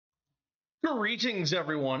Greetings,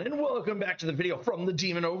 everyone, and welcome back to the video from the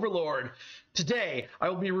Demon Overlord. Today, I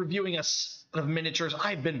will be reviewing a set of miniatures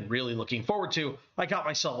I've been really looking forward to. I got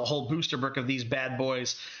myself a whole booster brick of these bad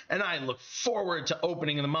boys, and I look forward to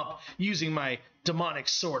opening them up using my demonic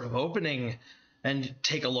sword of opening. And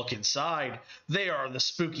take a look inside. They are the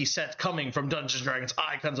spooky set coming from Dungeons & Dragons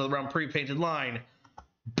Icons of the Realm pre-painted line,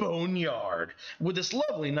 Boneyard, with this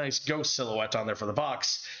lovely nice ghost silhouette on there for the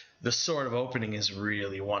box. The Sword of Opening is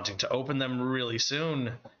really wanting to open them really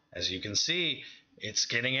soon. As you can see, it's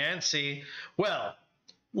getting antsy. Well,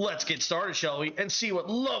 let's get started, shall we, and see what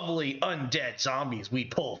lovely undead zombies we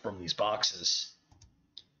pull from these boxes.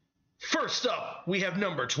 First up, we have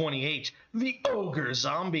number 28, the Ogre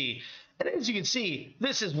Zombie. And as you can see,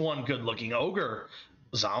 this is one good-looking ogre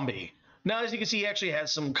zombie. Now, as you can see, he actually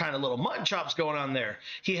has some kind of little mutton chops going on there.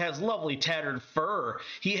 He has lovely tattered fur.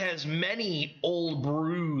 He has many old,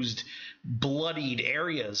 bruised, bloodied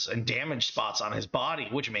areas and damaged spots on his body,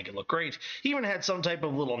 which make it look great. He even had some type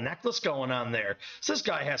of little necklace going on there. So this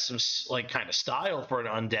guy has some, like, kind of style for an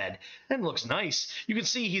undead and looks nice. You can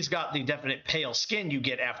see he's got the definite pale skin you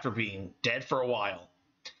get after being dead for a while.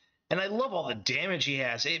 And I love all the damage he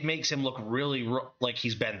has. It makes him look really like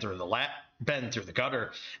he's been through the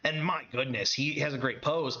gutter. And my goodness, he has a great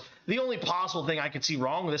pose. The only possible thing I could see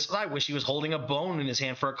wrong with this is I wish he was holding a bone in his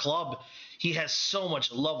hand for a club. He has so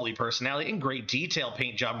much lovely personality and great detail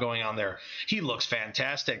paint job going on there. He looks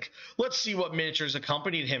fantastic. Let's see what miniatures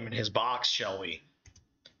accompanied him in his box, shall we?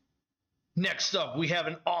 Next up, we have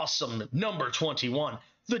an awesome number 21.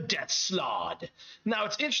 The Death Slod. Now,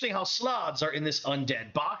 it's interesting how slods are in this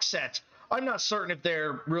undead box set. I'm not certain if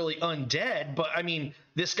they're really undead, but I mean,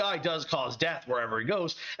 this guy does cause death wherever he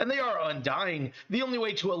goes, and they are undying. The only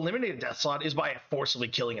way to eliminate a Death Slod is by forcibly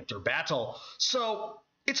killing it through battle. So,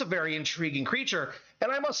 it's a very intriguing creature,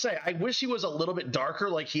 and I must say, I wish he was a little bit darker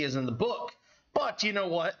like he is in the book. But you know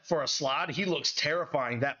what? For a slod, he looks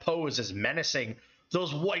terrifying. That pose is menacing.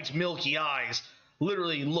 Those white, milky eyes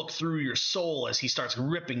literally look through your soul as he starts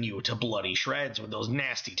ripping you to bloody shreds with those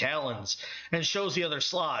nasty talons, and shows the other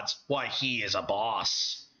slots why he is a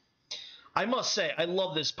boss. I must say, I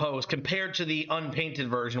love this pose. Compared to the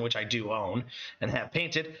unpainted version, which I do own and have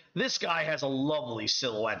painted, this guy has a lovely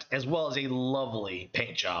silhouette as well as a lovely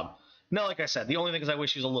paint job. Now, like I said, the only thing is I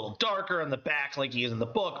wish he was a little darker on the back like he is in the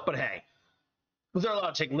book, but hey, they're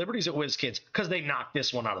allowed to take liberties at WizKids because they knocked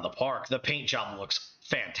this one out of the park. The paint job looks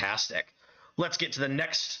fantastic. Let's get to the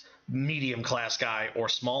next medium class guy or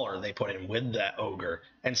smaller they put in with that ogre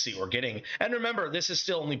and see what we're getting. And remember, this is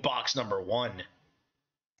still only box number 1.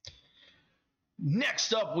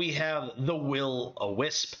 Next up, we have the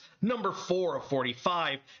Will-O-Wisp, number 4 of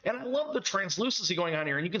 45. And I love the translucency going on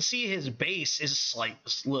here. And you can see his base is a slight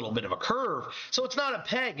little bit of a curve. So it's not a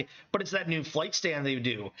peg, but it's that new flight stand they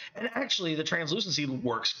do. And actually, the translucency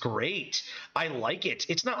works great. I like it.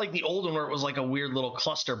 It's not like the old one where it was like a weird little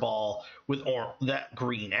cluster ball with that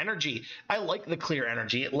green energy. I like the clear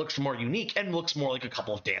energy. It looks more unique and looks more like a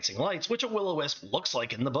couple of dancing lights, which a Will-O-Wisp looks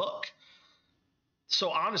like in the book. So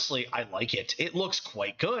honestly, I like it. It looks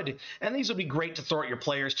quite good, and these would be great to throw at your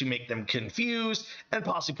players to make them confused and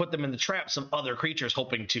possibly put them in the trap some other creatures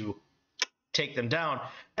hoping to take them down.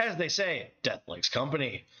 As they say, death likes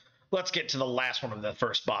company. Let's get to the last one of the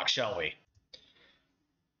first box, shall we?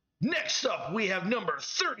 Next up, we have number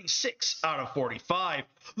 36 out of 45,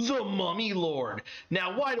 the Mummy Lord.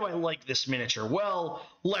 Now, why do I like this miniature? Well,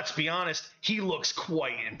 let's be honest, he looks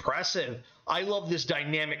quite impressive. I love this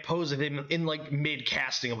dynamic pose of him in like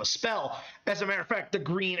mid-casting of a spell. As a matter of fact, the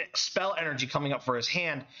green spell energy coming up for his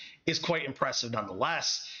hand is quite impressive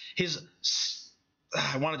nonetheless.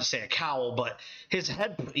 I wanted to say a cowl, but his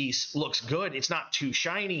headpiece looks good. It's not too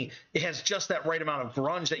shiny. It has just that right amount of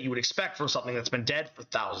grunge that you would expect for something that's been dead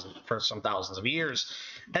for some thousands of years.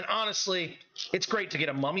 And honestly, it's great to get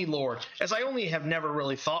a Mummy Lord, as I only have never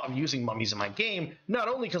really thought of using mummies in my game, not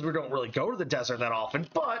only because we don't really go to the desert that often,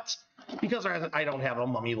 but because I don't have a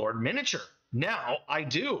Mummy Lord miniature. Now I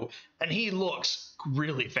do, and he looks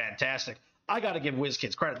really fantastic. I got to give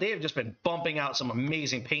WizKids credit. They have just been bumping out some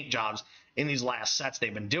amazing paint jobs in these last sets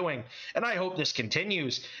they've been doing, and I hope this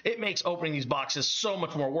continues. It makes opening these boxes so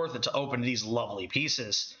much more worth it to open these lovely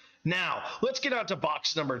pieces. Now, let's get on to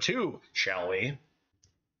box number 2, shall we?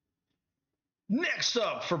 Next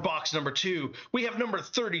up for box number 2, we have number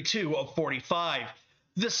 32 of 45,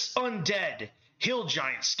 this undead Hill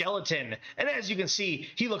Giant Skeleton. And as you can see,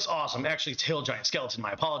 he looks awesome. Actually, it's Hill Giant Skeleton.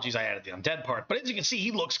 My apologies, I added the undead part. But as you can see, he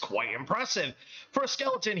looks quite impressive. For a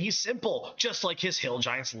skeleton, he's simple, just like his Hill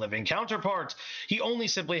Giant's living counterpart. He only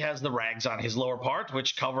simply has the rags on his lower part,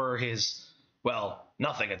 which cover his, well,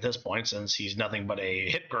 nothing at this point since he's nothing but a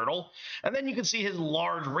hip girdle. And then you can see his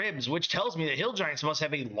large ribs, which tells me that hill giants must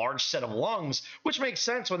have a large set of lungs, which makes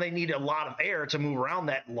sense when they need a lot of air to move around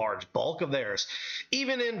that large bulk of theirs.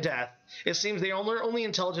 Even in death, it seems they are only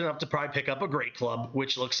intelligent enough to probably pick up a great club,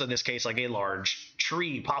 which looks in this case like a large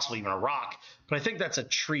tree, possibly even a rock. But I think that's a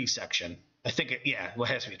tree section. I think it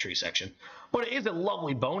has to be a tree section. But it is a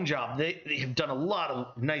lovely bone job. They have done a lot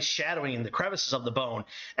of nice shadowing in the crevices of the bone,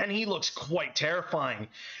 and he looks quite terrifying.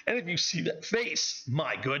 And if you see that face,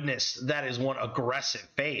 my goodness, that is one aggressive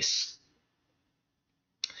face.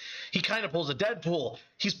 He kind of pulls a Deadpool.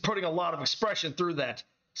 He's putting a lot of expression through that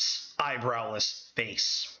eyebrowless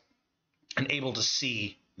face and able to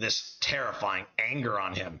see this terrifying anger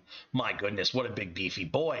on him. My goodness, what a big beefy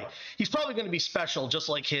boy. He's probably going to be special, just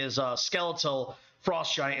like his skeletal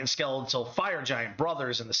frost giant and skeletal fire giant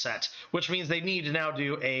brothers in the set, which means they need to now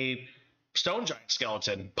do a stone giant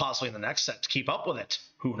skeleton, possibly in the next set, to keep up with it.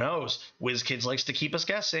 Who knows? WizKids likes to keep us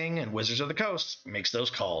guessing, and Wizards of the Coast makes those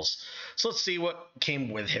calls. So let's see what came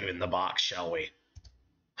with him in the box, shall we?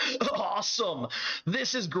 Awesome.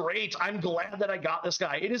 This is great. I'm glad that I got this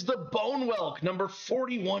guy. It is the Bone Whelk, number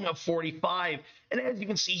 41 of 45. And as you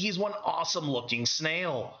can see, he's one awesome looking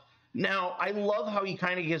snail. Now, I love how he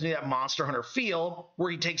kind of gives me that Monster Hunter feel, where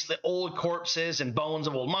he takes the old corpses and bones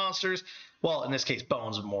of old monsters, well, in this case,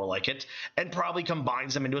 bones are more like it, and probably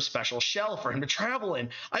combines them into a special shell for him to travel in.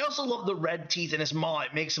 I also love the red teeth in his maw.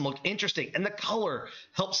 It makes him look interesting, and the color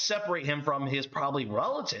helps separate him from his probably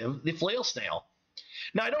relative, the flail snail.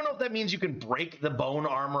 Now, I don't know if that means you can break the bone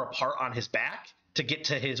armor apart on his back to get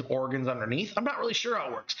to his organs underneath. I'm not really sure how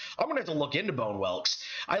it works. I'm going to have to look into bone whelks.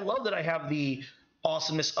 I love that I have the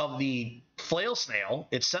awesomeness of the flail snail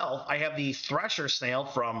itself. I have the thresher snail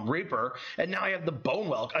from Reaper, and now I have the bone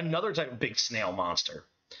whelk, another type of big snail monster.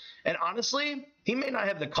 And honestly, he may not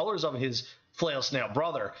have the colors of his flail snail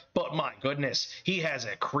brother, but my goodness, he has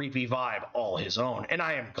a creepy vibe all his own, and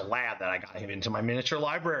I am glad that I got him into my miniature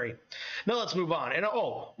library. Now let's move on. And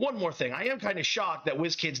oh, one more thing. I am kind of shocked that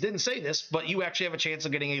WizKids didn't say this, but you actually have a chance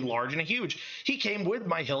of getting a large and a huge. He came with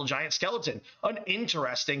my hill giant skeleton. An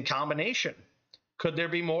interesting combination. Could there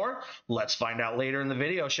be more? Let's find out later in the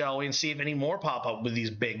video, shall we, and see if any more pop up with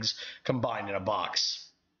these bigs combined in a box.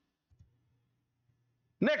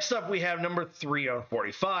 Next up, we have number 3 out of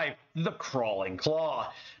 45, the Crawling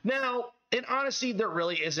Claw. Now, in honesty, there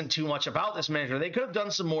really isn't too much about this miniature. They could have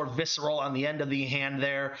done some more visceral on the end of the hand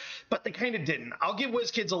there, but they kind of didn't. I'll give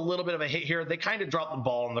WizKids a little bit of a hit here. They kind of dropped the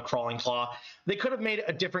ball on the Crawling Claw. They could have made it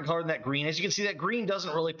a different color than that green. As you can see, that green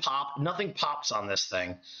doesn't really pop. Nothing pops on this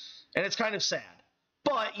thing, and it's kind of sad.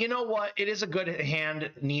 But you know what? It is a good hand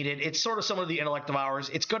needed. It's sort of similar to the Intellect of Ours.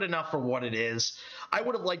 It's good enough for what it is. I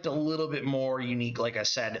would have liked a little bit more unique, like I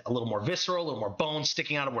said, a little more visceral, a little more bone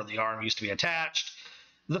sticking out of where the arm used to be attached.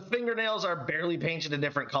 The fingernails are barely painted a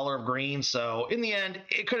different color of green, so in the end,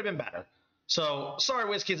 it could have been better. So sorry,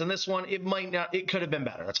 WizKids, on this one, it could have been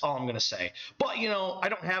better. That's all I'm going to say. But, you know, I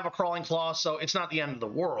don't have a Crawling Claw, so it's not the end of the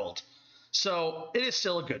world. So it is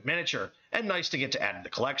still a good miniature, and nice to get to add to the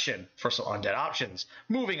collection for some undead options.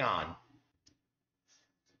 Moving on.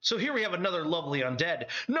 So here we have another lovely undead,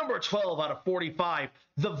 number 12 out of 45,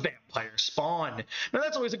 the Vampire Spawn. Now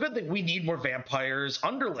that's always a good thing. We need more vampires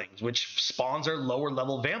underlings, which spawns are lower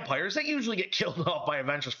level vampires that usually get killed off by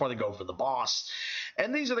adventurers before they go for the boss.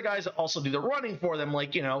 And these are the guys that also do the running for them,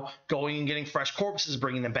 like, you know, going and getting fresh corpses,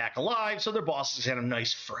 bringing them back alive, so their bosses can have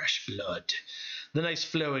nice fresh blood. The nice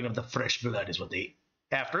flowing of the fresh blood is what they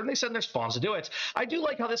after, and they send their spawns to do it. I do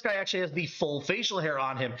like how this guy actually has the full facial hair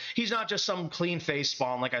on him. He's not just some clean face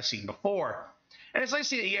spawn like I've seen before. And it's nice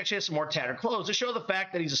to see that he actually has some more tattered clothes to show the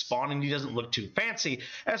fact that he's a spawn and he doesn't look too fancy.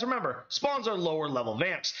 As remember, spawns are lower level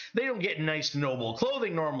vamps. They don't get nice noble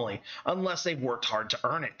clothing normally, unless they've worked hard to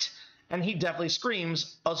earn it. And he definitely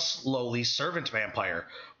screams a slowly servant vampire,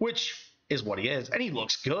 which is what he is, and he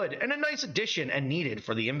looks good, and a nice addition and needed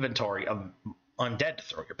for the inventory of undead to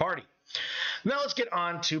throw at your party. Now let's get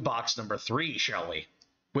on to box number 3, shall we?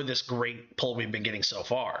 With this great pull we've been getting so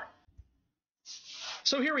far.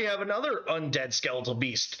 So here we have another undead skeletal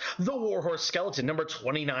beast, the Warhorse Skeleton, number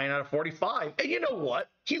 29 out of 45. And you know what?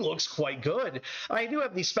 He looks quite good. I do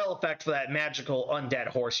have the spell effect for that magical undead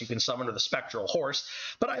horse you can summon to the spectral horse,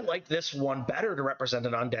 but I like this one better to represent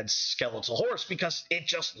an undead skeletal horse because it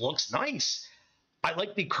just looks nice. I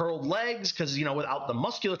like the curled legs because, you know, without the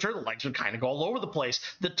musculature, the legs would kind of go all over the place.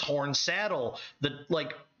 The torn saddle, the,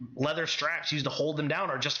 like, leather straps used to hold them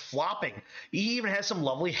down are just flopping. He even has some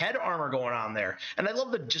lovely head armor going on there. And I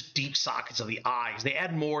love the just deep sockets of the eyes. They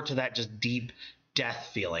add more to that just deep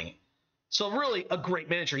death feeling. So really a great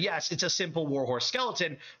miniature. Yes, it's a simple warhorse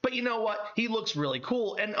skeleton, but you know what? He looks really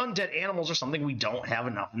cool, and undead animals are something we don't have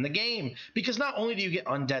enough in the game. Because not only do you get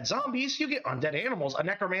undead zombies, you get undead animals. A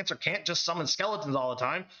necromancer can't just summon skeletons all the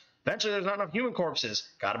time. Eventually there's not enough human corpses.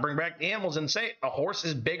 Gotta bring back the animals and say a horse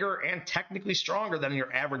is bigger and technically stronger than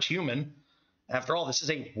your average human. After all, this is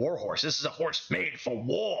a warhorse. This is a horse made for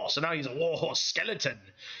war. So now he's a warhorse skeleton.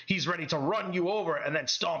 He's ready to run you over and then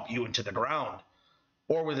stomp you into the ground.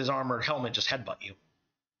 Or with his armored helmet, just headbutt you.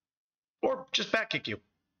 Or just back kick you.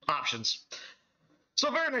 Options.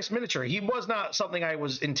 So very nice miniature. He was not something I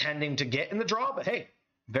was intending to get in the draw, but hey,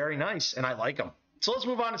 very nice, and I like him. So let's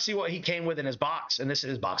move on and see what he came with in his box, and this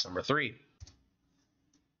is box number 3.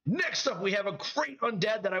 Next up, we have a great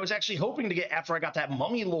undead that I was actually hoping to get after I got that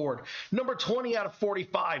Mummy Lord. Number 20 out of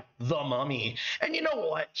 45, the Mummy. And you know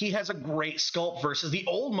what? He has a great sculpt versus the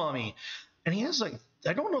old Mummy. And he has like,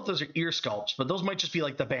 I don't know if those are ear sculpts, but those might just be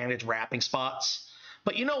like the bandage wrapping spots.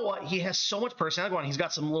 But you know what? He has so much personality going on. He's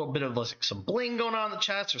got some little bit of like some bling going on in the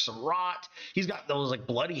chest or some rot. He's got those like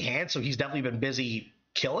bloody hands, so he's definitely been busy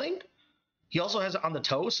killing. He also has it on the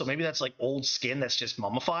toes, so maybe that's like old skin that's just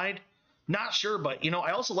mummified. Not sure, but, you know,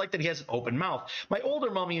 I also like that he has an open mouth. My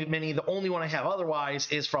older Mummy Mini, the only one I have otherwise,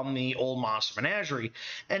 is from the old Monster Menagerie.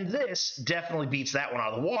 And this definitely beats that one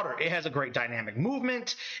out of the water. It has a great dynamic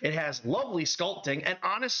movement. It has lovely sculpting. And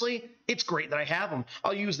honestly, it's great that I have them.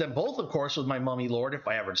 I'll use them both, of course, with my Mummy Lord if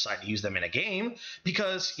I ever decide to use them in a game.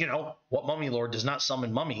 Because, you know, what Mummy Lord does not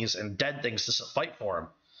summon mummies and dead things to fight for him?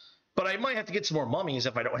 But I might have to get some more mummies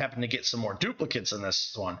if I don't happen to get some more duplicates in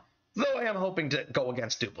this one. Though I am hoping to go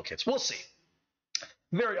against duplicates. We'll see.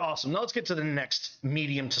 Very awesome. Now let's get to the next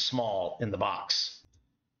medium to small in the box.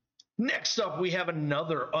 Next up, we have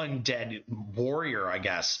another undead warrior, I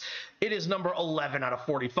guess. It is number 11 out of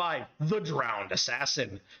 45, the Drowned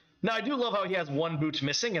Assassin. Now, I do love how he has one boot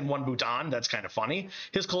missing and one boot on. That's kind of funny.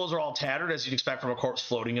 His clothes are all tattered, as you'd expect from a corpse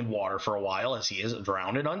floating in water for a while, as he is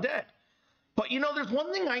drowned and undead. But, you know, there's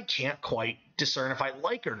one thing I can't quite discern if I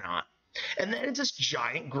like or not. And that is this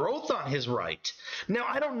giant growth on his right. Now,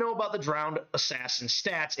 I don't know about the Drowned Assassin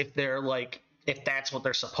stats, if they're like, if that's what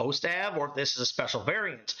they're supposed to have, or if this is a special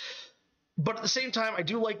variant. But at the same time, I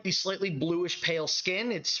do like the slightly bluish pale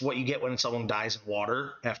skin. It's what you get when someone dies in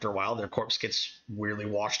water. After a while, their corpse gets weirdly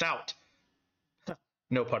washed out.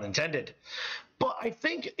 No pun intended. But I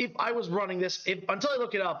think if I was running this, until I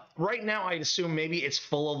look it up, right now I'd assume maybe it's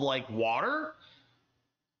full of like water.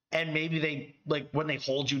 And maybe they, like, when they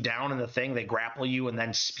hold you down in the thing, they grapple you and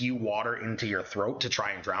then spew water into your throat to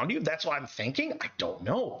try and drown you. That's what I'm thinking. I don't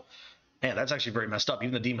know. Man, that's actually very messed up.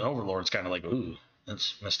 Even the Demon Overlord's kind of like, ooh,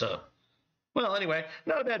 that's messed up. Well, anyway,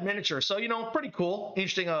 not a bad miniature. So, you know, pretty cool.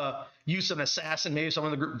 Interesting use of an assassin. Maybe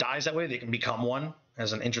someone in the group dies that way. They can become one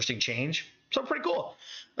as an interesting change. So pretty cool.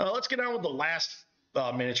 Let's get on with the last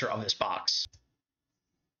miniature of this box.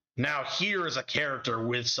 Now here is a character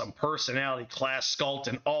with some personality, class, sculpt,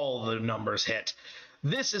 and all the numbers hit.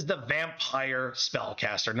 This is the Vampire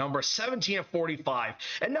Spellcaster, number 17 of 45.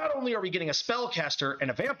 And not only are we getting a Spellcaster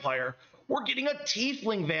and a Vampire, we're getting a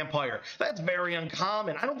Tiefling Vampire. That's very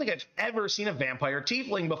uncommon. I don't think I've ever seen a Vampire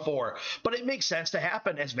Tiefling before, but it makes sense to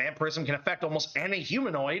happen as vampirism can affect almost any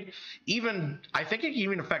humanoid. Even, I think it can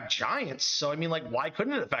even affect giants. So, I mean, like, why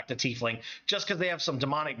couldn't it affect a Tiefling? Just because they have some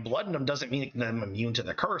demonic blood in them doesn't mean them immune to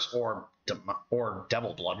the curse or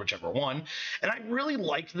devil blood, whichever one. And I really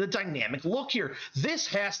like the dynamic look here. This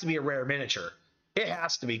has to be a rare miniature. It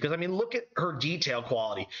has to be, because I mean, look at her detail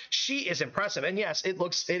quality. She is impressive, and yes, it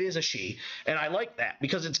is a she, and I like that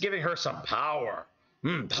because it's giving her some power.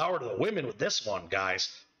 Power to the women with this one,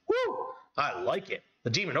 guys. Woo! I like it. The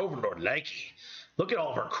Demon Overlord likey. Look at all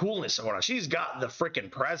of her coolness and whatnot. She's got the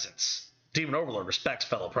freaking presence. Demon Overlord respects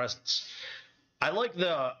fellow presence. I like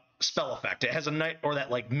the spell effect. It has a night, or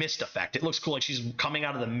that like mist effect. It looks cool, like she's coming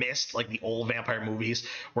out of the mist, like the old vampire movies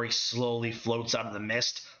where he slowly floats out of the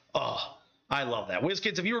mist. Oh, I love that.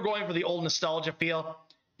 WizKids, if you were going for the old nostalgia feel,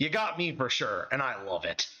 you got me for sure, and I love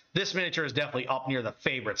it. This miniature is definitely up near the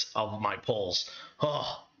favorites of my pulls.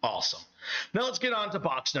 Oh, awesome. Now let's get on to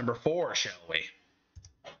box number 4, shall we?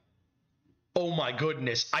 Oh my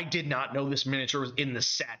goodness, I did not know this miniature was in the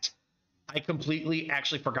set. I completely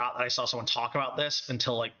actually forgot that I saw someone talk about this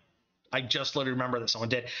until like I just literally remember that someone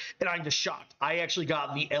did, and I'm just shocked. I actually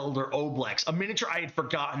got the Elder Oblex, a miniature I had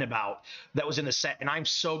forgotten about that was in the set, and I'm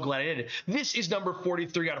so glad I did. This is number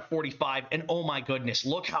 43 out of 45, and oh my goodness,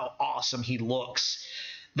 look how awesome he looks.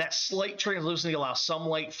 That slight translucency allows some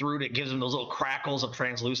light through it. It gives him those little crackles of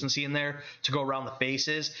translucency in there to go around the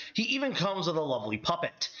faces. He even comes with a lovely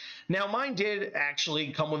puppet. Now, mine did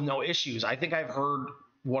actually come with no issues. I think I've heard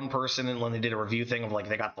one person, and when they did a review thing of like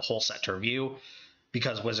they got the whole set to review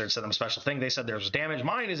because Wizards sent them a special thing, they said there's damage.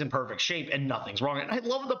 Mine is in perfect shape and nothing's wrong. And I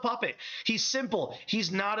love the puppet. He's simple.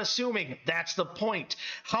 He's not assuming. That's the point.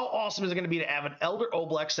 How awesome is it going to be to have an Elder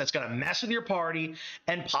Oblex that's going to mess with your party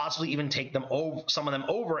and possibly even take them over, some of them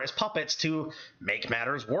over as puppets to make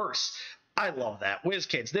matters worse? I love that.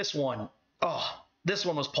 WizKids, this one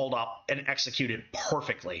was pulled up and executed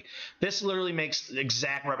perfectly. This literally makes the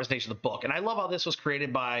exact representation of the book. And I love how this was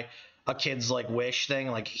created by a kid's like wish thing.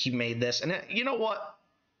 Like he made this. And you know what?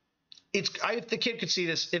 If the kid could see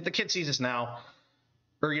this, if the kid sees this now,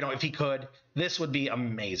 or, you know, if he could, this would be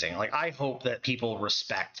amazing. Like, I hope that people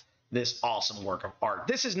respect this awesome work of art.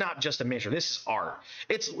 This is not just a miniature. This is art.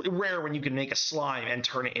 It's rare when you can make a slime and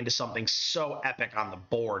turn it into something so epic on the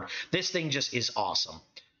board. This thing just is awesome.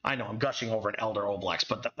 I know I'm gushing over an Elder Oblex,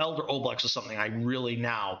 but the Elder Oblex was something I really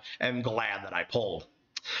now am glad that I pulled.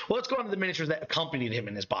 Well, let's go on to the miniatures that accompanied him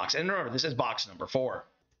in his box. And remember, this is box number 4.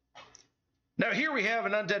 Now, here we have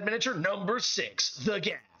an undead miniature number 6, the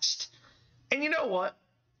Ghast. And you know what?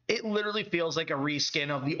 It literally feels like a reskin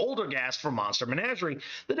of the older Ghast from Monster Menagerie.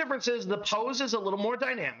 The difference is the pose is a little more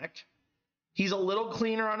dynamic. He's a little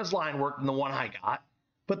cleaner on his line work than the one I got.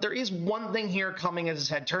 But there is one thing here coming as his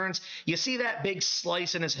head turns. You see that big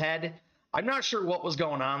slice in his head? I'm not sure what was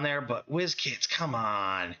going on there, but WizKids, come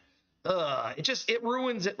on. It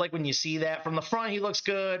ruins it. Like when you see that from the front, he looks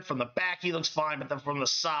good. From the back, he looks fine. But then from the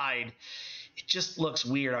side, it just looks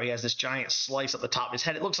weird how he has this giant slice at the top of his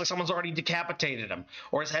head. It looks like someone's already decapitated him,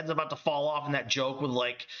 or his head's about to fall off in that joke with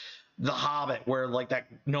like the Hobbit, where like that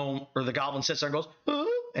gnome or the goblin sits there and goes,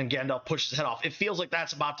 and Gandalf pushes his head off. It feels like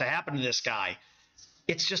that's about to happen to this guy.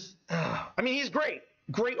 It's just, I mean, he's great.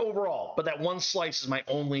 Great overall, but that one slice is my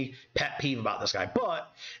only pet peeve about this guy.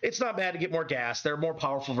 But it's not bad to get more gas. They're a more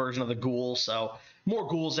powerful version of the ghoul, so more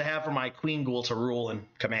ghouls to have for my queen ghoul to rule and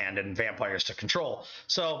command and vampires to control.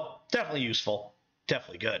 So definitely useful,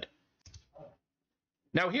 definitely good.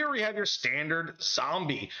 Now here we have your standard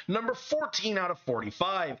zombie, number 14 out of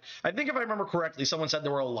 45. I think if I remember correctly, someone said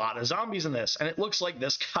there were a lot of zombies in this, and it looks like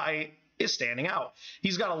this guy is standing out.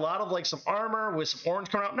 He's got a lot of like some armor with some orange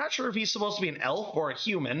coming out. I'm not sure if he's supposed to be an elf or a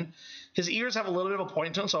human. His ears have a little bit of a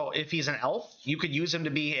point to him, so if he's an elf, you could use him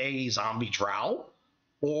to be a zombie drow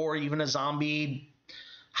or even a zombie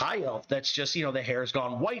high elf that's just, you know, the hair's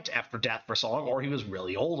gone white after death for so long, or he was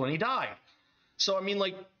really old when he died. So I mean,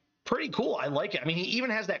 like, pretty cool. I like it. I mean, he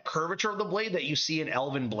even has that curvature of the blade that you see in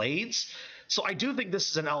elven blades. So I do think this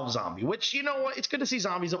is an elf zombie, which, you know what? It's good to see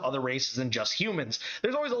zombies of other races than just humans.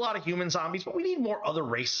 There's always a lot of human zombies, but we need more other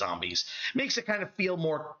race zombies. Makes it kind of feel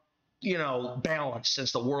more, you know, balanced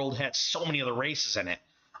since the world has so many other races in it.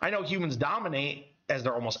 I know humans dominate as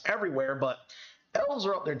they're almost everywhere, but elves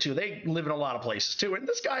are up there too. They live in a lot of places too. And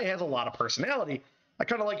this guy has a lot of personality. I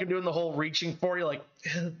kind of like him doing the whole reaching for you, like,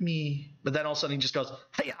 help me. But then all of a sudden he just goes,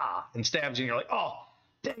 hey-ya, and stabs you. And you're like, oh,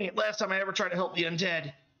 dang it, last time I ever tried to help the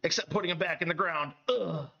undead, except putting him back in the ground.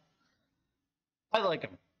 Ugh. I like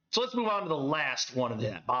him. So let's move on to the last one of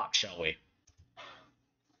that box, shall we?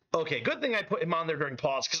 Okay, good thing I put him on there during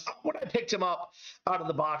pause, because when I picked him up out of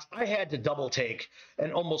the box, I had to double take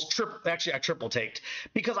and almost I triple taked,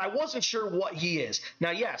 because I wasn't sure what he is.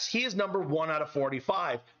 Now, yes, he is number 1 out of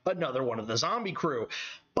 45, another one of the zombie crew.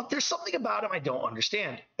 But there's something about him I don't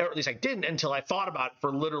understand, or at least I didn't until I thought about it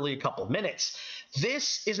for literally a couple of minutes.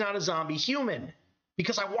 This is not a zombie human,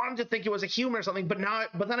 because I wanted to think it was a human or something, but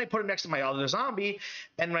then I put him next to my other zombie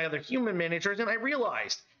and my other human miniatures, and I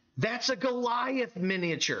realized that's a Goliath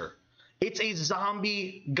miniature. It's a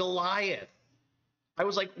zombie Goliath. I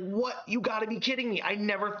was like, what? You got to be kidding me. I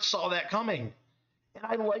never saw that coming. And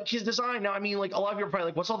I like his design. Now, I mean, like, a lot of you are probably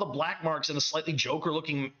like, what's all the black marks and the slightly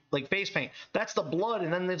Joker-looking, like, face paint? That's the blood,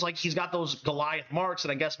 and then it's like he's got those Goliath marks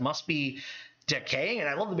that I guess must be decaying. And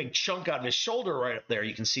I love the big chunk out of his shoulder right up there.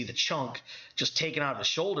 You can see the chunk just taken out of his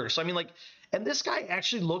shoulder. So, I mean, like, and this guy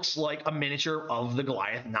actually looks like a miniature of the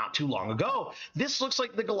Goliath not too long ago. This looks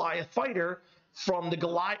like the Goliath fighter from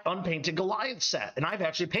the Unpainted Goliath set. And I've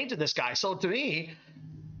actually painted this guy. So to me,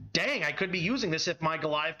 dang, I could be using this if my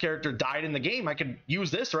Goliath character died in the game. I could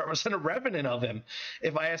use this to represent a Revenant of him.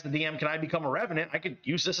 If I asked the DM, can I become a Revenant? I could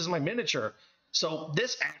use this as my miniature. So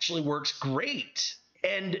this actually works great.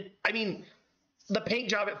 And I mean, the paint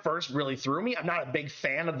job at first really threw me. I'm not a big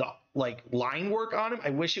fan of the like line work on him. I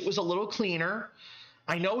wish it was a little cleaner.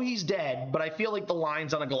 I know he's dead, but I feel like the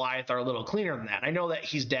lines on a Goliath are a little cleaner than that. I know that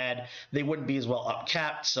he's dead. They wouldn't be as well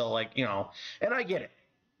upkept. So, like, you know, and I get it.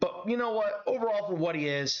 But you know what? Overall, for what he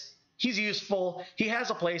is, he's useful. He has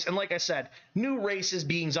a place. And like I said, new races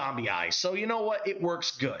being zombie eyes. So you know what? It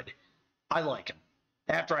works good. I like him.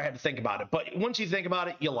 after I had to think about it. But once you think about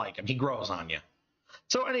it, you like him. He grows on you.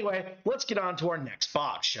 So anyway, let's get on to our next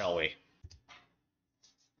box, shall we?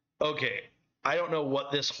 Okay, I don't know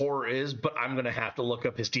what this horror is, but I'm going to have to look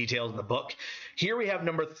up his details in the book. Here we have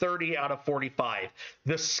number 30 out of 45,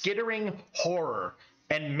 the Skittering Horror.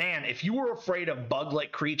 And man, if you were afraid of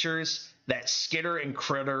bug-like creatures that skitter and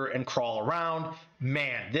critter and crawl around,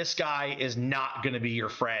 man, this guy is not going to be your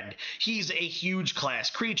friend. He's a huge class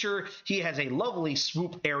creature. He has a lovely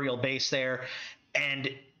swoop aerial base there, and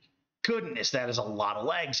goodness, that is a lot of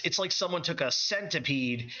legs. It's like someone took a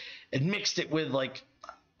centipede and mixed it with like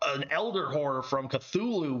an elder horror from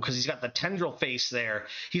Cthulhu, because he's got the tendril face there.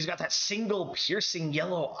 He's got that single piercing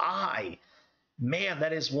yellow eye. Man,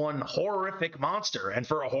 that is one horrific monster. And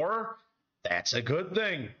for a horror, that's a good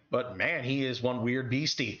thing. But man, he is one weird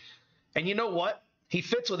beastie. And you know what? He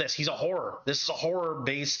fits with this. He's a horror. This is a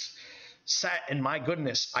horror-based set, and my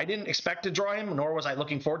goodness, I didn't expect to draw him, nor was I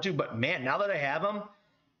looking forward to, but man, now that I have him,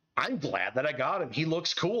 I'm glad that I got him. He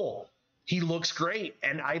looks cool. He looks great,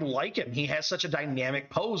 and I like him. He has such a dynamic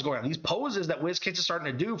pose going on. These poses that WizKids is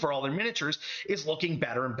starting to do for all their miniatures is looking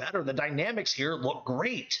better and better. The dynamics here look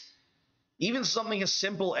great. Even something as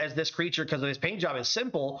simple as this creature, because of his paint job, is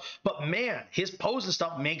simple, but man, his pose and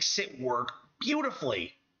stuff makes it work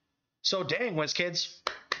beautifully. So dang, WizKids,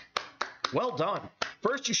 well done.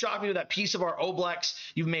 First, you shocked me with that piece of our Oblex.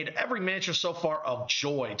 You've made every miniature so far a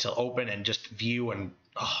joy to open and just view, and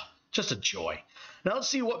just a joy. Now let's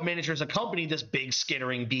see what miniatures accompany this big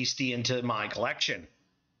skittering beastie into my collection.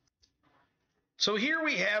 So here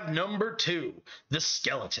we have number 2, the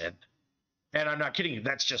skeleton. And I'm not kidding you,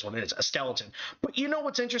 that's just what it is, a skeleton. But you know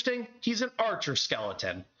what's interesting? He's an archer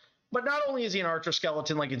skeleton. But not only is he an archer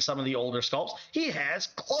skeleton like in some of the older sculpts, he has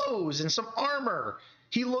clothes and some armor.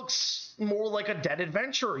 He looks more like a dead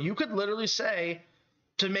adventurer. You could literally say,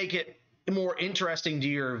 to make it more interesting to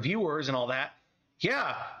your viewers and all that,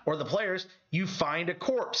 yeah, or the players, you find a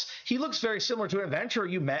corpse. He looks very similar to an adventurer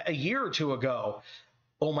you met a year or two ago.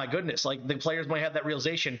 Oh my goodness, like the players might have that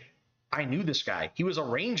realization, I knew this guy. He was a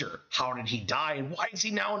ranger. How did he die? And why is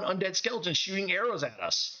he now an undead skeleton shooting arrows at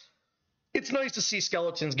us? It's nice to see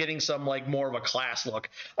skeletons getting some like more of a class look.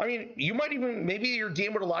 I mean, you might even, maybe your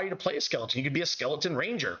DM would allow you to play a skeleton. You could be a skeleton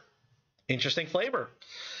ranger. Interesting flavor.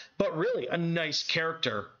 But really, a nice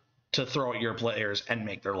character to throw at your players and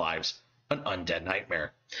make their lives an undead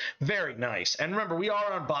nightmare. Very nice. And remember, we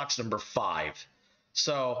are on box number 5.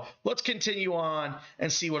 So let's continue on and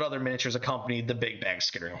see what other miniatures accompanied the Big Bang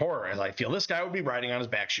Skittering Horror, as I feel this guy would be riding on his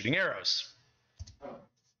back shooting arrows.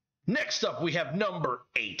 Next up, we have number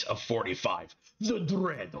 8 of 45, the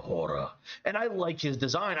Dread Horror. And I like his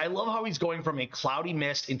design. I love how he's going from a cloudy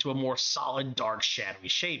mist into a more solid, dark, shadowy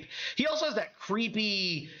shape. He also has that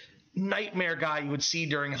creepy nightmare guy you would see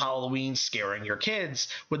during Halloween scaring your kids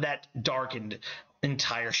with that darkened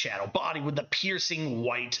entire shadow body with the piercing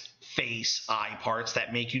white face eye parts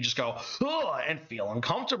that make you just go, ugh, and feel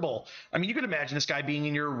uncomfortable. I mean, you could imagine this guy being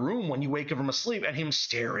in your room when you wake up from asleep and him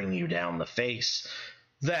staring you down the face.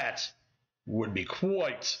 That would be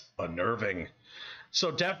quite unnerving.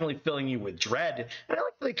 So definitely filling you with dread. And I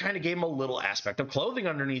like that they kind of gave him a little aspect of clothing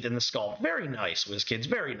underneath in the skull. Very nice, WizKids,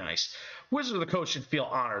 very nice. Wizard of the Coast should feel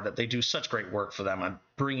honored that they do such great work for them on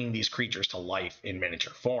bringing these creatures to life in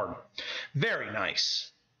miniature form. Very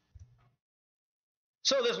nice.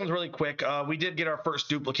 So this one's really quick. We did get our first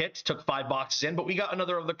duplicate. Took 5 boxes in, but we got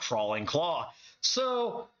another of the Crawling Claw.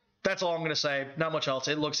 So that's all I'm going to say. Not much else.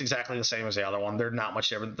 It looks exactly the same as the other one. They're not much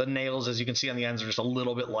different. The nails, as you can see on the ends, are just a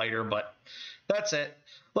little bit lighter, but that's it.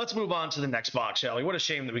 Let's move on to the next box, shall we? What a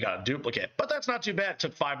shame that we got a duplicate, but that's not too bad. It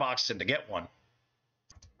took 5 boxes in to get one.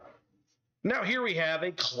 Now here we have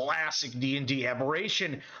a classic D&D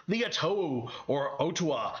aberration, the Atou, or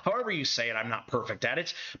Otua, however you say it. I'm not perfect at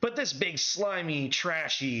it, but this big, slimy,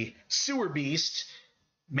 trashy sewer beast,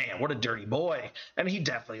 man, what a dirty boy. And he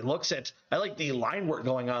definitely looks it. I like the line work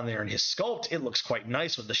going on there in his sculpt. It looks quite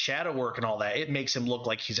nice with the shadow work and all that. It makes him look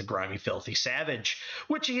like he's a grimy, filthy savage,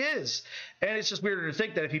 which he is. And it's just weirder to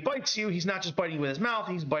think that if he bites you, he's not just biting you with his mouth,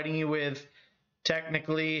 he's biting you with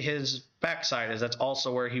technically his backside, as that's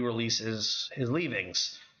also where he releases his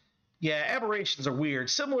leavings. Yeah, aberrations are weird.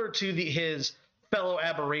 Similar to his fellow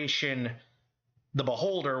aberration, the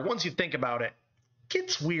Beholder. Once you think about it,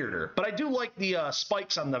 gets weirder. But I do like the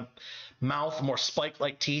spikes on the mouth, more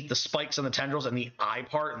spike-like teeth, the spikes on the tendrils, and the eye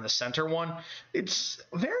part in the center one. It's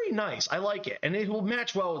very nice. I like it. And it will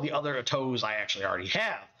match well with the other toes I actually already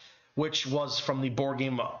have, which was from the board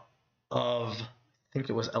game of, I think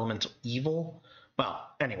it was Elemental Evil. Well,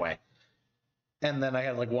 anyway, And then I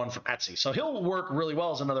had like one from Etsy. So he'll work really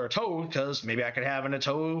well as another Atoe, because maybe I could have an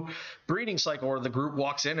Atoe breeding cycle where the group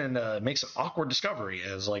walks in and makes an awkward discovery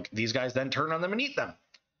as like these guys then turn on them and eat them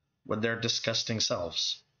with their disgusting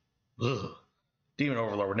selves. Ugh. Demon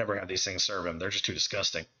Overlord would never have these things serve him. They're just too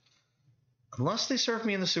disgusting. Unless they serve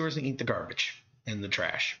me in the sewers and eat the garbage in the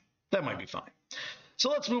trash. That might be fine. So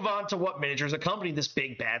let's move on to what miniatures accompany this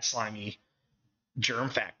big, bad, slimy germ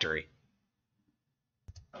factory.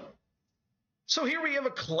 So here we have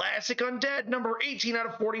a classic undead, number 18 out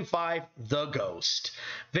of 45, the Ghost.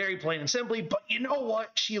 Very plain and simply, but you know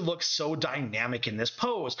what? She looks so dynamic in this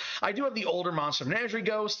pose. I do have the older Monster Menagerie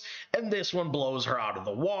Ghost, and this one blows her out of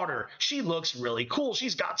the water. She looks really cool.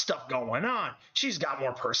 She's got stuff going on. She's got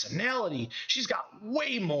more personality. She's got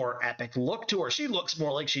way more epic look to her. She looks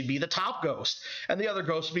more like she'd be the top ghost, and the other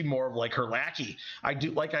ghost would be more of like her lackey. I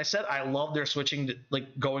do, like I said, I love their switching to,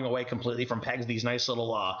 like, going away completely from pegs, these nice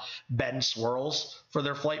little bend swirls for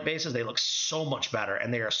their flight bases. They look so much better,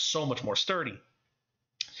 and they are so much more sturdy.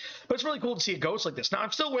 But it's really cool to see a ghost like this. Now,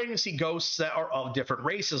 I'm still waiting to see ghosts that are of different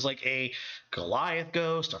races, like a Goliath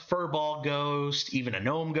ghost, a furball ghost, even a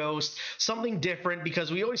gnome ghost, something different,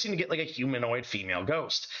 because we always seem to get like a humanoid female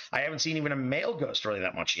ghost. I haven't seen even a male ghost really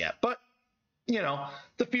that much yet, but, you know,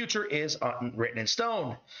 the future is written in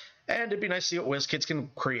stone. And it'd be nice to see what WizKids can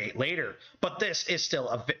create later. But this is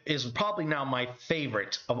still is probably now my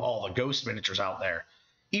favorite of all the ghost miniatures out there.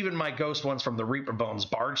 Even my ghost ones from the Reaper Bones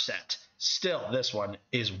Barge set. Still, this one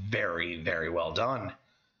is very, very well done.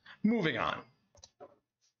 Moving on.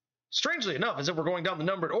 Strangely enough, as if we're going down the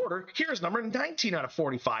numbered order, here's number 19 out of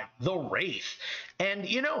 45, the Wraith. And,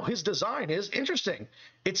 you know, his design is interesting.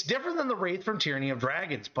 It's different than the Wraith from Tyranny of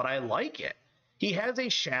Dragons, but I like it. He has a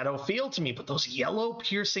shadow feel to me, but those yellow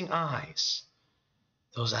piercing eyes,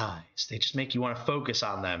 they just make you want to focus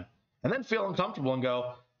on them and then feel uncomfortable and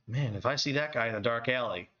go, man, if I see that guy in the dark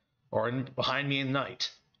alley or behind me in night,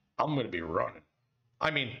 I'm going to be running. I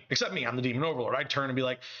mean, except me, I'm the Demon Overlord. I'd turn and be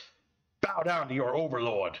like, bow down to your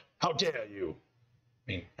overlord. How dare you?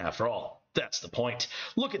 I mean, after all, that's the point.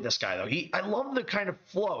 Look at this guy, though. I love the kind of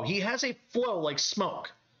flow. He has a flow like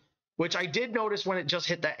smoke, which I did notice when it just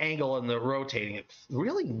hit that angle and the rotating. It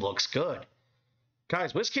really looks good.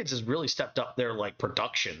 Guys, WizKids has really stepped up their like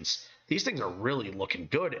productions. These things are really looking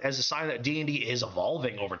good as a sign that D&D is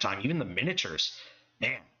evolving over time. Even the miniatures.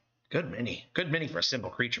 Man, good mini. Good mini for a simple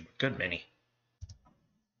creature, but good mini.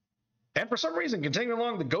 And for some reason, continuing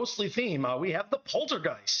along the ghostly theme, we have the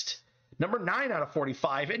Poltergeist. Number 9 out of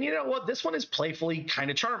 45. And you know what? This one is playfully kind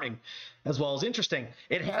of charming as well as interesting.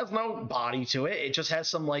 It has no body to it. It just has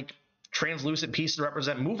some like translucent piece to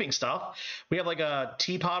represent moving stuff. We have like a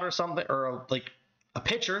teapot or something, or like a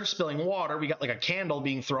pitcher spilling water. We got like a candle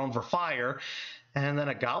being thrown for fire, and then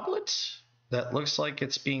a goblet that looks like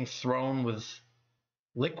it's being thrown with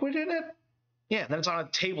liquid in it. Yeah, and then it's on a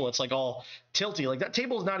table. It's like all tilty. Like that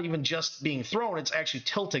table is not even just being thrown, it's actually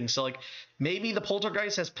tilting. So like maybe the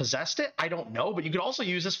poltergeist has possessed it. I don't know, but you could also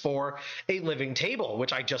use this for a living table,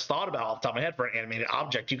 which I just thought about off the top of my head. For an animated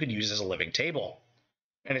object, you could use as a living table.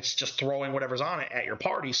 And it's just throwing whatever's on it at your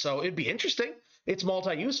party. So it'd be interesting. It's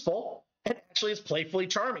multi-useful. And actually, it's playfully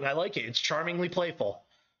charming. I like it. It's charmingly playful.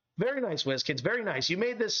 Very nice, WizKids. Very nice. You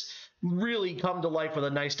made this really come to life with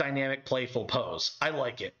a nice, dynamic, playful pose. I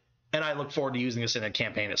like it. And I look forward to using this in a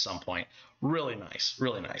campaign at some point. Really nice.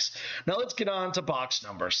 Really nice. Now let's get on to box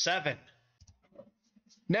number 7.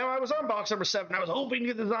 Now, I was on box number 7. I was hoping to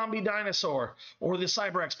get the zombie dinosaur or the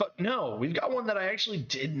Cyberx, but no, we've got one that I actually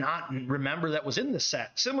did not remember that was in this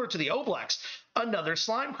set. Similar to the Oblex, another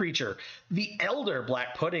slime creature, the Elder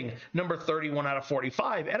Black Pudding, number 31 out of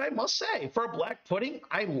 45. And I must say, for a Black Pudding,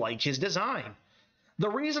 I like his design. The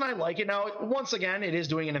reason I like it now, once again, it is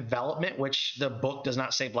doing an envelopment, which the book does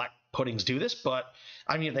not say Black Puddings do this, but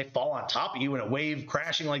I mean, if they fall on top of you in a wave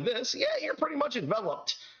crashing like this, yeah, you're pretty much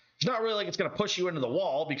enveloped. It's not really like it's going to push you into the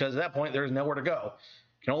wall, because at that point, there's nowhere to go.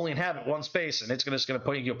 You can only inhabit one space, and it's just going to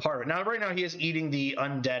put you apart. Now, right now, he is eating the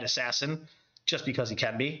undead assassin, just because he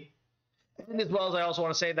can be. And as well as I also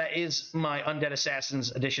want to say, that is my Undead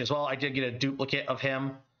Assassins edition as well. I did get a duplicate of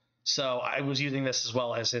him, so I was using this as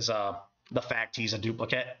well as his the fact he's a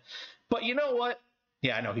duplicate. But you know what?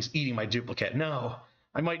 Yeah, I know, he's eating my duplicate. No,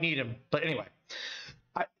 I might need him. But anyway,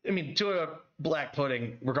 I mean, to a Black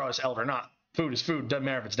Pudding, regardless elder or not, food is food, doesn't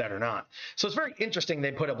matter if it's dead or not. So it's very interesting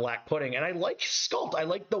they put a Black Pudding, and I like his sculpt. I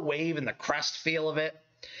like the wave and the crest feel of it.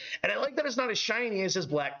 And I like that it's not as shiny as his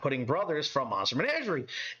Black Pudding brothers from Monster Menagerie.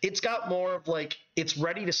 It's got more of like, it's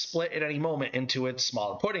ready to split at any moment into its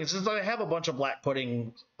smaller puddings. Since I have a bunch of Black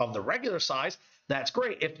Pudding of the regular size, that's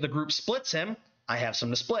great. If the group splits him, I have some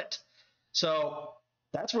to split. So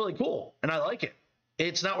That's really cool, and I like it.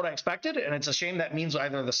 It's not what I expected, and it's a shame that means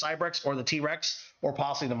either the Cybrex or the T-Rex or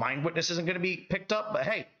possibly the Mind Witness isn't going to be picked up, but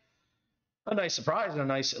hey, a nice surprise and a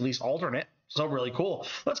nice, at least, alternate. So really cool.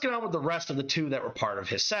 Let's get on with the rest of the two that were part of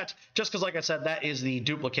his set, just because, like I said, that is the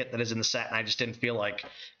duplicate that is in the set, and I just didn't feel like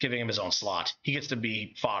giving him his own slot. He gets to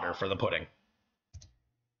be fodder for the pudding.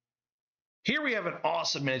 Here we have an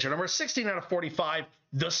awesome miniature, number 16 out of 45,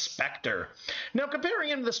 the Spectre. Now, comparing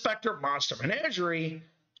him to the Spectre Monster Menagerie,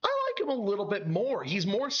 I like him a little bit more. He's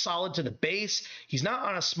more solid to the base. He's not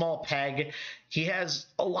on a small peg. He has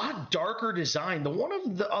a lot darker design.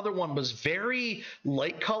 The other one was very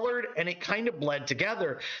light colored, and it kind of bled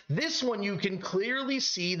together. This one, you can clearly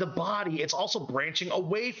see the body. It's also branching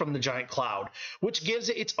away from the giant cloud, which gives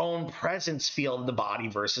it its own presence feel to the body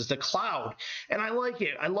versus the cloud. And I like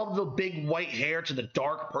it. I love the big white hair to the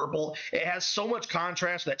dark purple. It has so much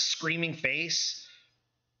contrast, that screaming face.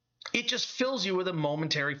 It just fills you with a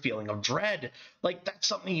momentary feeling of dread. Like, that's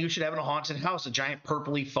something you should have in a haunted house, a giant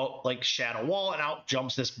purpley like shadow wall, and out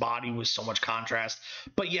jumps this body with so much contrast,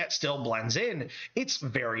 but yet still blends in. It's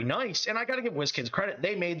very nice, and I gotta give WizKids credit.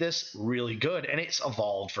 They made this really good, and it's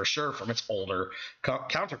evolved for sure from its older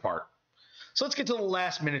counterpart. So let's get to the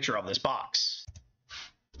last miniature of this box.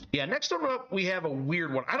 Yeah, next up we have a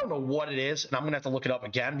weird one. I don't know what it is, and I'm gonna have to look it up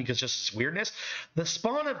again because just its weirdness. The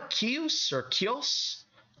Spawn of Kios, or Kios,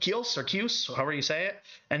 however you say it,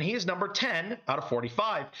 and he is number 10 out of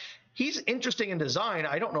 45. He's interesting in design.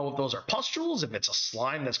 I don't know if those are pustules, if it's a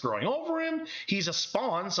slime that's growing over him. He's a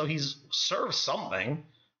spawn, so he's serves something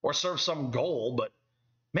or serves some goal, but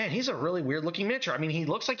man, he's a really weird looking miniature. I mean, he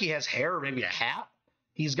looks like he has hair or maybe a hat.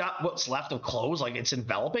 He's got what's left of clothes, like it's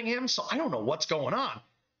enveloping him, so I don't know what's going on.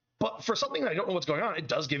 But for something that I don't know what's going on, it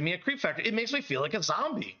does give me a creep factor. It makes me feel like a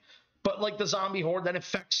zombie. But like the zombie horde that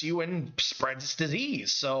infects you and spreads its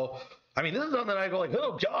disease. So, I mean, this is something that I go like,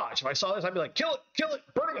 oh gosh, if I saw this, I'd be like, kill it,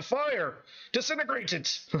 burn it with fire, disintegrate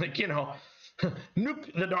it. Like, you know,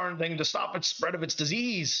 nuke the darn thing to stop its spread of its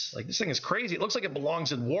disease. Like, this thing is crazy. It looks like it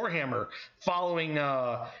belongs in Warhammer, following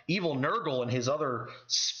evil Nurgle and his other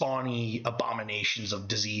spawny abominations of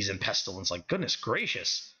disease and pestilence. Like, goodness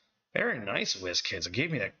gracious. Very nice, WizKids. It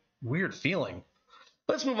gave me that weird feeling.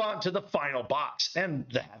 Let's move on to the final box, and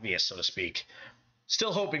the heaviest, so to speak.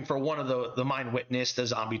 Still hoping for one of the Mind Witness, the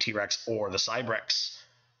Zombie T-Rex, or the Cybrex.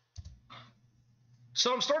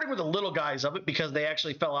 So I'm starting with the little guys of it because they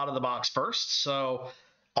actually fell out of the box first, so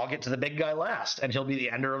I'll get to the big guy last, and he'll be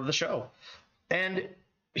the ender of the show. And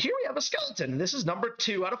here we have a skeleton. This is number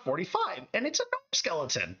 2 out of 45, and it's a gnome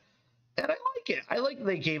skeleton. And I like it. I like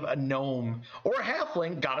they gave a gnome or a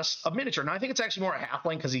halfling got us a miniature. Now, I think it's actually more a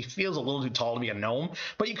halfling because he feels a little too tall to be a gnome,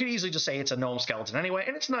 but you could easily just say it's a gnome skeleton anyway,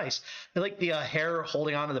 and it's nice. I like the hair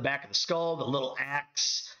holding onto the back of the skull, the little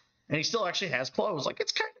axe, and he still actually has clothes. Like,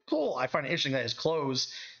 it's kind of cool. I find it interesting that his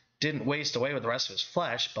clothes didn't waste away with the rest of his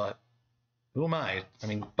flesh, but who am I? I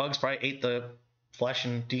mean, bugs probably ate the flesh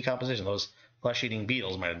in decomposition. Those flesh-eating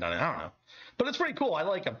beetles might have done it. I don't know. But it's pretty cool. I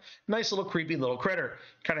like him. Nice little creepy little critter.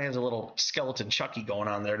 Kind of has a little skeleton Chucky going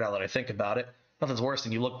on there now that I think about it. Nothing's worse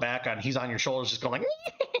than you look back on, he's on your shoulders just going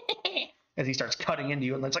like, as he starts cutting into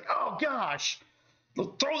you, and it's like, oh gosh,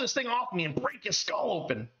 throw this thing off me and break his skull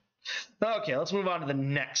open. Okay, let's move on to the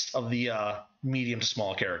next of the medium to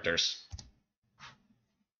small characters.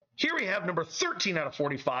 Here we have number 13 out of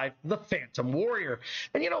 45, the Phantom Warrior.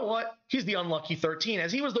 And you know what? He's the unlucky 13,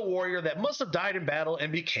 as he was the warrior that must have died in battle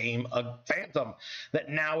and became a phantom that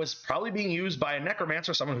now is probably being used by a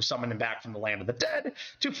necromancer, someone who summoned him back from the land of the dead,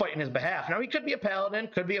 to fight in his behalf. Now, he could be a paladin,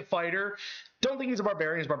 could be a fighter. Don't think he's a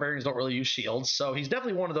barbarian, as barbarians don't really use shields, so he's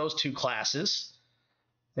definitely one of those two classes.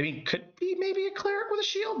 I mean, could be maybe a cleric with a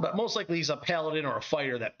shield, but most likely he's a paladin or a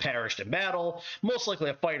fighter that perished in battle. Most likely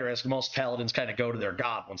a fighter, as most paladins kind of go to their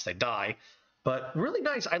god once they die. But really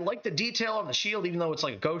nice. I like the detail on the shield, even though it's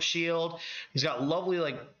like a ghost shield. He's got lovely,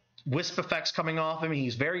 like, wisp effects coming off him.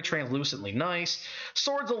 He's very translucently nice.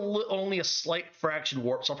 Sword's only a slight fraction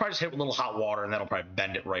warp, so I'll probably just hit it with a little hot water, and that'll probably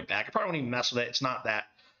bend it right back. I probably won't even mess with it. It's not that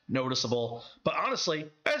noticeable, but honestly,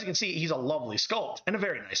 as you can see, he's a lovely sculpt and a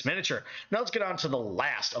very nice miniature. Now let's get on to the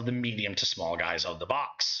last of the medium to small guys of the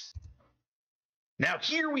box. Now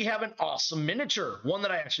here we have an awesome miniature, one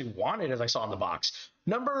that I actually wanted as I saw in the box.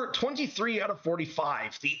 Number 23 out of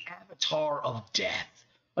 45, the Avatar of Death.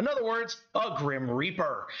 In other words, a Grim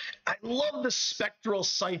Reaper. I love the spectral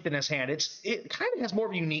scythe in his hand. It kind of has more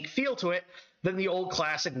of a unique feel to it than the old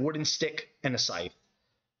classic wooden stick and a scythe.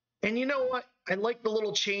 And you know what? I like the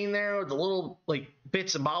little chain there, the little like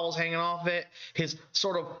bits and bobbles hanging off it. His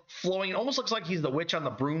sort of flowing, it almost looks like he's the witch on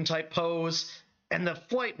the broom type pose. And the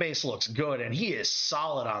flight base looks good, and he is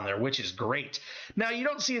solid on there, which is great. Now, you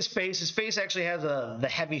don't see his face. His face actually has the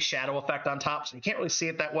heavy shadow effect on top, so you can't really see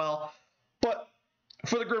it that well. But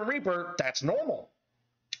for the Grim Reaper, that's normal.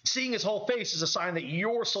 Seeing his whole face is a sign that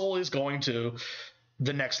your soul is going to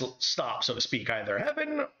the next stop, so to speak, either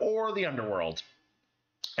heaven or the underworld.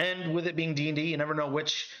 And with it being D&D, you never know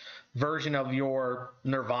which version of your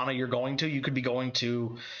nirvana you're going to. You could be going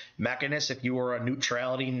to Mechanist if you were a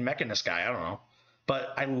neutrality Mechanist guy. I don't know.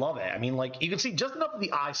 But I love it. I mean, like, you can see just enough of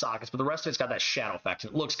the eye sockets, but the rest of it's got that shadow effect.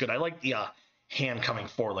 It looks good. I like the hand coming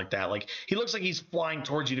forward like that. Like, he looks like he's flying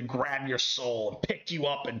towards you to grab your soul and pick you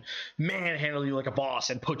up and manhandle you like a boss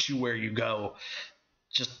and put you where you go.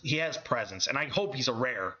 Just, he has presence, and I hope he's a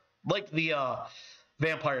rare. Like the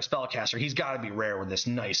Vampire Spellcaster, he's got to be rare with this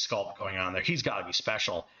nice sculpt going on there. He's got to be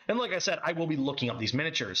special. And like I said, I will be looking up these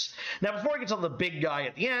miniatures. Now, before I get to the big guy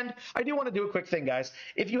at the end, I do want to do a quick thing, guys.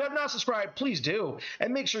 If you have not subscribed, please do.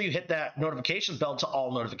 And make sure you hit that notifications bell to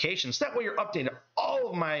all notifications. That way you're updated all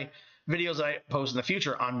of my videos that I post in the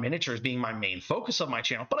future on miniatures being my main focus of my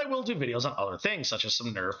channel. But I will do videos on other things, such as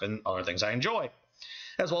some Nerf and other things I enjoy,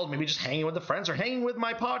 as well as maybe just hanging with the friends or hanging with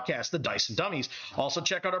my podcast, The Dice and Dummies. Also,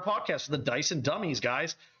 check out our podcast, The Dice and Dummies,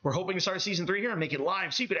 guys. We're hoping to start season 3 here and make it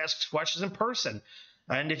live so you could ask questions in person.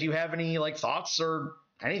 And if you have any thoughts or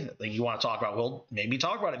anything that you want to talk about, we'll maybe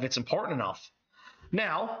talk about it if it's important enough.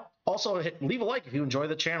 Now, also leave a like if you enjoy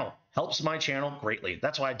the channel. Helps my channel greatly.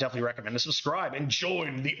 That's why I definitely recommend to subscribe and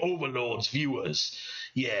join the Overlord's viewers.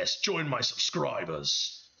 Yes, join my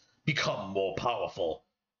subscribers. Become more powerful.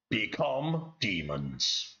 Become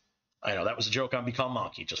demons. I know, that was a joke on Become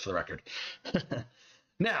Monkey, just for the record.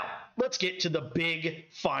 Now, let's get to the big,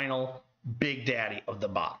 final, big daddy of the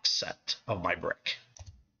box set of my brick.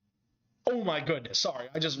 Oh my goodness, sorry.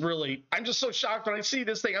 I'm just so shocked when I see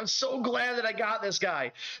this thing. I'm so glad that I got this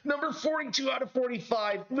guy. Number 42 out of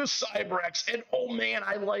 45, the Cybrex. And oh man,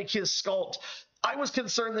 I like his sculpt. I was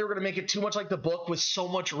concerned they were going to make it too much like the book with so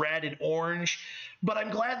much red and orange, but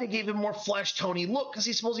I'm glad they gave him more flesh tony look, because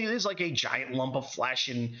he supposedly is like a giant lump of flesh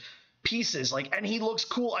and pieces, and he looks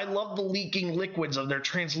cool. I love the leaking liquids of their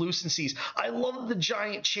translucencies. I love the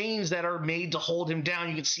giant chains that are made to hold him down.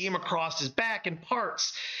 You can see him across his back in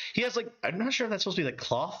parts. He has I'm not sure if that's supposed to be the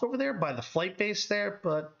cloth over there by the flight base there,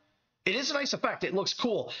 but it is a nice effect. It looks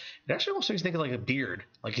cool. It actually almost makes me think of like a beard,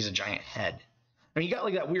 like he's a giant head. I mean, you got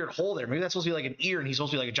like that weird hole there. Maybe that's supposed to be like an ear, and he's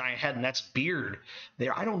supposed to be like a giant head, and that's beard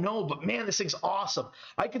there. I don't know, but man, this thing's awesome.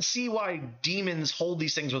 I could see why demons hold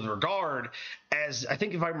these things with regard, as I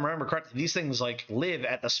think if I remember correctly, these things live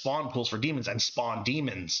at the spawn pools for demons and spawn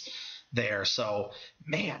demons there. So,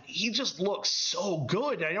 man, he just looks so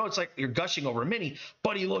good. I know it's like you're gushing over a mini,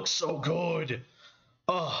 but he looks so good.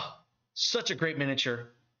 Oh, such a great miniature.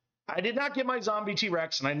 I did not get my zombie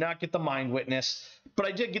T-Rex, and I did not get the Mind Witness, but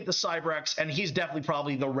I did get the Cybrex, and he's definitely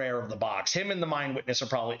probably the rare of the box. Him and the Mind Witness are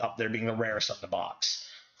probably up there being the rarest of the box.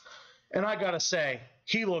 And I gotta say,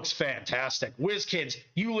 he looks fantastic. WizKids,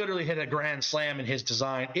 you literally hit a grand slam in his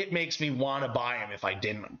design. It makes me want to buy him if I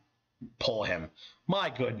didn't pull him. My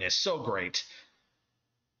goodness, so great.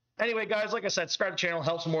 Anyway, guys, like I said, subscribe to the channel.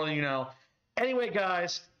 Helps more than you know. Anyway,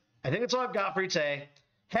 guys, I think that's all I've got for you today.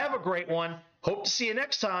 Have a great one. Hope to see you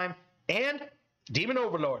next time. And Demon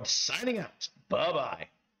Overlord signing out. Bye-bye.